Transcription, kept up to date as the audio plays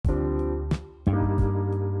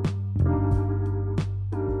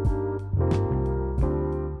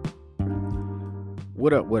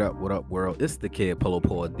What up, world? It's the kid Polo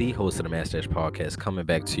Paul, the host of the Mastache Podcast, coming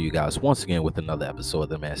back to you guys once again with another episode of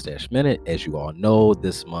the Mastache Minute. As you all know,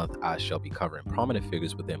 this month I shall be covering prominent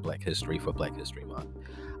figures within Black history for Black History Month.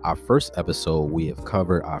 Our first episode, we have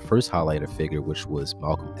covered our first highlighted figure, which was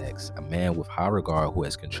Malcolm X, a man with high regard who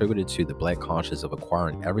has contributed to the Black conscience of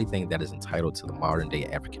acquiring everything that is entitled to the modern-day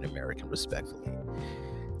African American respectfully.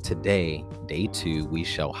 Today, day 2, we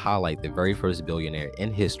shall highlight the very first billionaire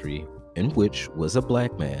in history, in which was a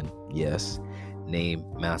Black man, yes, named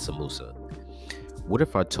Musa. What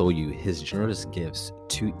if I told you his generous gifts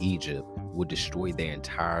to Egypt would destroy their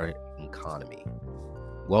entire economy?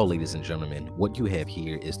 Well, ladies and gentlemen, what you have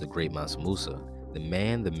here is the great Musa. The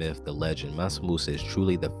man, the myth, the legend. Musa is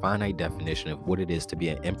truly the finite definition of what it is to be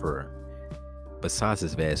an emperor. Besides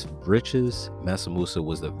his vast riches, Musa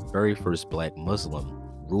was the very first Black Muslim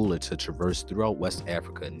ruler to traverse throughout West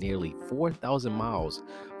Africa nearly 4,000 miles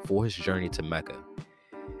for his journey to Mecca.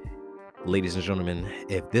 Ladies and gentlemen,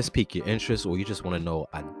 if this piqued your interest or you just want to know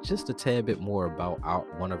just a tad bit more about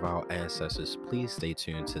one of our ancestors, please stay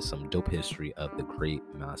tuned to some dope history of the great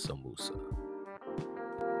Musa.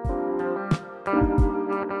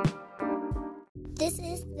 This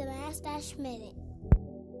is the Mustache Minute.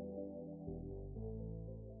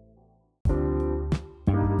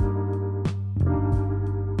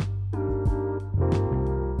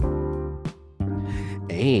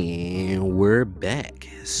 And we're back.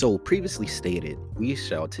 So previously stated, we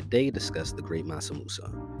shall today discuss the great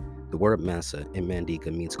Musa. The word Mansa in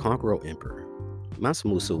Mandinka means conqueror or emperor.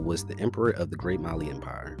 Musa was the emperor of the Great Mali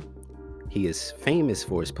Empire. He is famous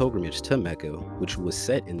for his pilgrimage to Mecca, which was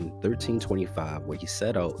set in 1325, where he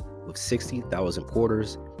set out with 60,000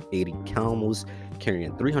 porters, 80 camels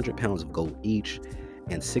carrying 300 pounds of gold each,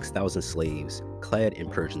 and 6,000 slaves clad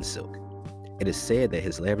in Persian silk. It is said that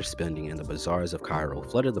his lavish spending in the bazaars of Cairo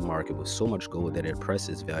flooded the market with so much gold that it oppressed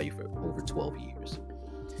its value for over 12 years.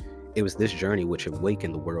 It was this journey which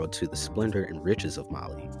awakened the world to the splendor and riches of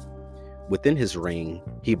Mali. Within his reign,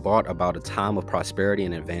 he brought about a time of prosperity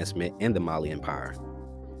and advancement in the Mali Empire.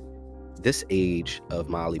 This age of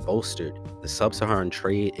Mali bolstered the sub-Saharan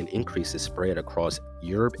trade and increased its spread across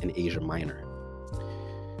Europe and Asia Minor.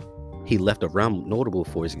 He left a realm notable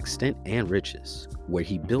for its extent and riches, where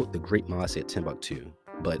he built the Great Mosque at Timbuktu,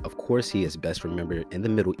 but of course he is best remembered in the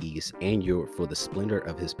Middle East and Europe for the splendor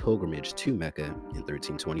of his pilgrimage to Mecca in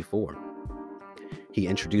 1324. He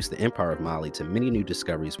introduced the Empire of Mali to many new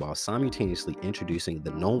discoveries while simultaneously introducing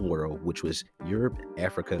the known world, which was Europe,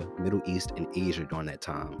 Africa, Middle East, and Asia during that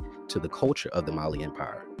time, to the culture of the Mali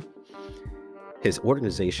Empire. His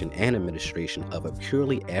organization and administration of a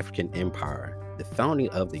purely African empire, the founding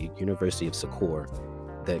of the University of Sakor,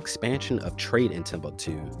 the expansion of trade in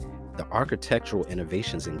Timbuktu, the architectural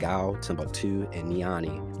innovations in Gao, Timbuktu, and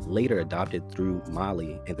Niani, later adopted through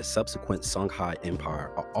Mali, and the subsequent Songhai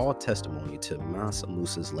Empire are all testimony to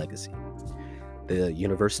Musa's legacy. The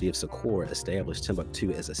University of Sakor established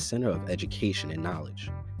Timbuktu as a center of education and knowledge.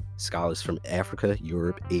 Scholars from Africa,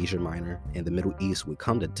 Europe, Asia Minor, and the Middle East would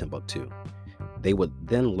come to Timbuktu. They would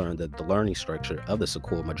then learn the learning structure of the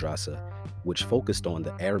Sakor Madrasa, which focused on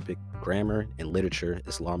the Arabic grammar and literature,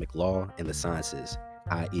 Islamic law, and the sciences,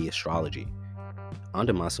 i.e. astrology.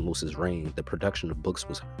 Under Musa's reign, the production of books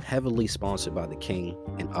was heavily sponsored by the king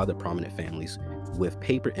and other prominent families, with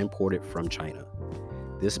paper imported from China.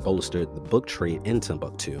 This bolstered the book trade in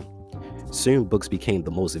Timbuktu. Soon, books became the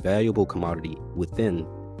most valuable commodity within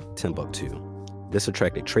Timbuktu. This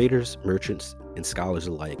attracted traders, merchants, and scholars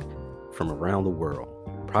alike from around the world.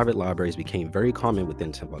 Private libraries became very common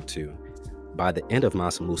within Timbuktu. By the end of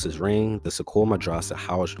Musa's reign, the Sakor Madrasa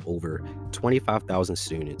housed over 25,000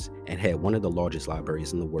 students and had one of the largest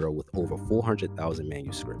libraries in the world with over 400,000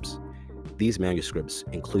 manuscripts. These manuscripts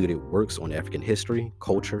included works on African history,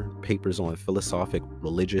 culture, papers on philosophic,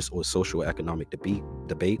 religious, or socio-economic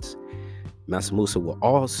debates. Musa will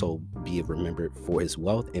also be remembered for his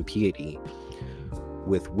wealth and piety,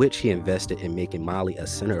 with which he invested in making Mali a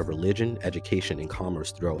center of religion, education, and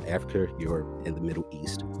commerce throughout Africa, Europe, and the Middle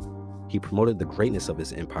East. He promoted the greatness of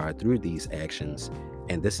his empire through these actions,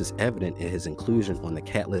 and this is evident in his inclusion on the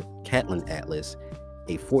Catlin Atlas,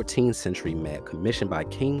 a 14th century map commissioned by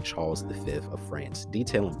King Charles V of France,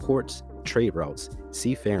 detailing ports, trade routes,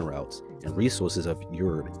 seafaring routes, and resources of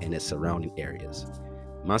Europe and its surrounding areas.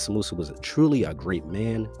 Musa was truly a great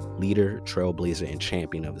man, leader, trailblazer, and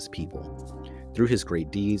champion of his people. Through his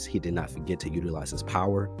great deeds, he did not forget to utilize his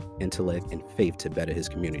power, intellect, and faith to better his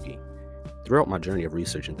community. Throughout my journey of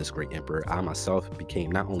researching this great emperor, I myself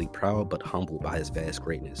became not only proud but humbled by his vast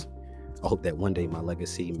greatness. I hope that one day my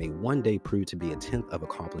legacy may one day prove to be a tenth of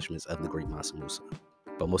accomplishments of the great Musa.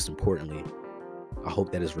 But most importantly, I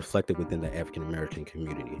hope that is reflected within the African American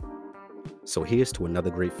community. So here's to another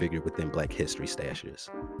great figure within Black History Stashes.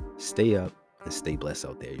 Stay up and stay blessed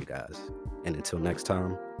out there, you guys. And until next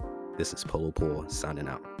time, this is Polo Paul signing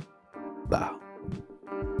out. Bye.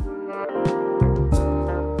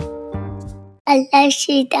 I love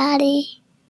you, Daddy.